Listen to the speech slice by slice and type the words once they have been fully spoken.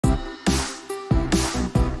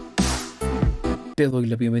Te doy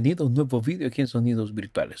la bienvenida a un nuevo vídeo aquí en Sonidos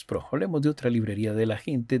Virtuales Pro. Hablemos de otra librería de la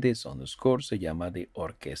gente de Sonuscore, se llama The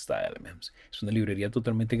Orquestra Elelemtents. Es una librería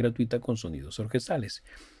totalmente gratuita con sonidos orquestales.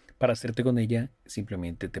 Para hacerte con ella,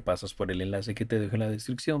 simplemente te pasas por el enlace que te dejo en la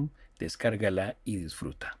descripción, descárgala y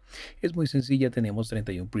disfruta. Es muy sencilla, tenemos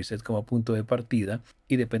 31 presets como punto de partida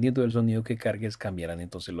y dependiendo del sonido que cargues cambiarán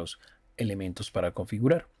entonces los elementos para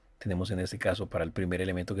configurar. Tenemos en este caso para el primer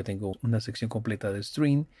elemento que tengo una sección completa de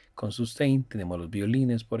string con sustain. Tenemos los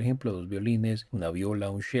violines, por ejemplo, 2 violines, una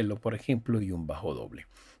viola, un cello, por ejemplo, y un bajo doble.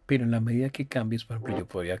 Pero en la medida que cambies, por ejemplo, yo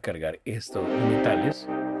podría cargar estos metales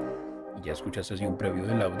y ya escuchas así un preview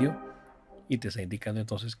del audio y te está indicando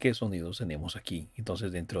entonces qué sonidos tenemos aquí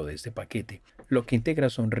entonces dentro de este paquete. Lo que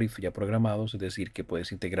integra son riffs ya programados, es decir, que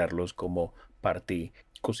puedes integrarlos como parte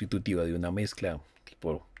constitutiva de una mezcla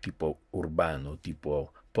tipo urbano,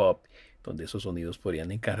 tipo pop, donde esos sonidos podrían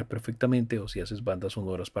encajar perfectamente, o si haces bandas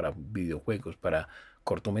sonoras para videojuegos, para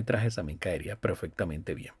cortometrajes, también caería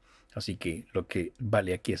perfectamente bien. Así que lo que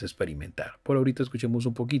vale aquí es experimentar. Por ahorita escuchemos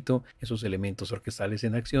un poquito esos elementos orquestales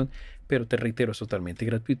en acción, pero te reitero, es totalmente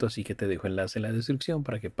gratuito, así que te dejo enlace en la descripción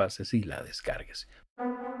para que pases y la descargues.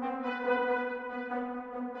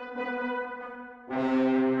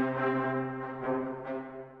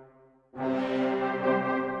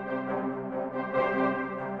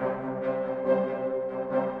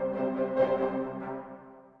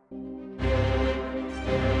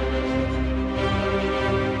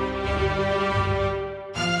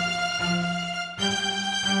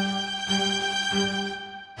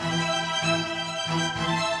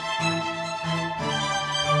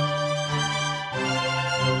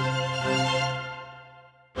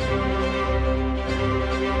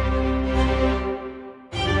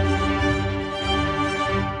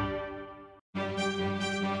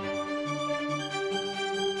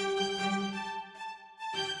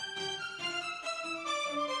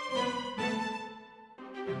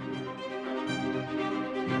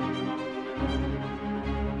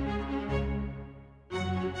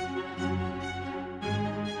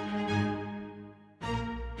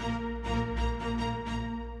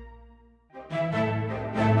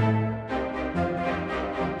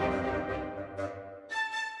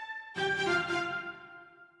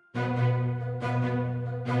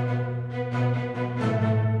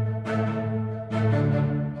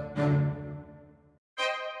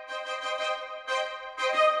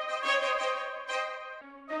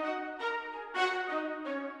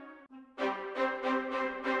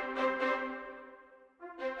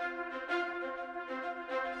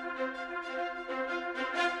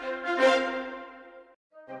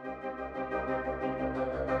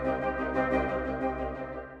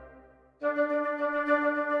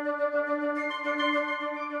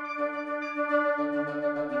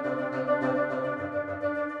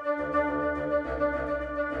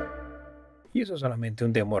 Y eso es solamente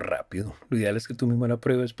un demo rápido. Lo ideal es que tú mismo lo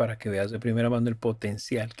pruebes para que veas de primera mano el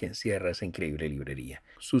potencial que encierra esa increíble librería.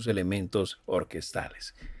 Sus elementos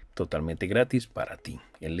orquestales. Totalmente gratis para ti.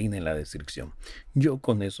 El link en la descripción. Yo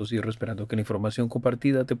con eso cierro esperando que la información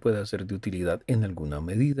compartida te pueda ser de utilidad en alguna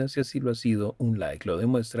medida. Si así lo ha sido, un like lo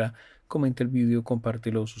demuestra. Comenta el vídeo,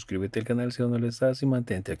 compártelo, suscríbete al canal si aún no lo estás y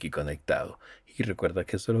mantente aquí conectado. Y recuerda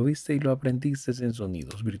que esto lo viste y lo aprendiste en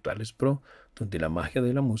Sonidos Virtuales Pro, donde la magia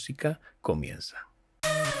de la música comienza.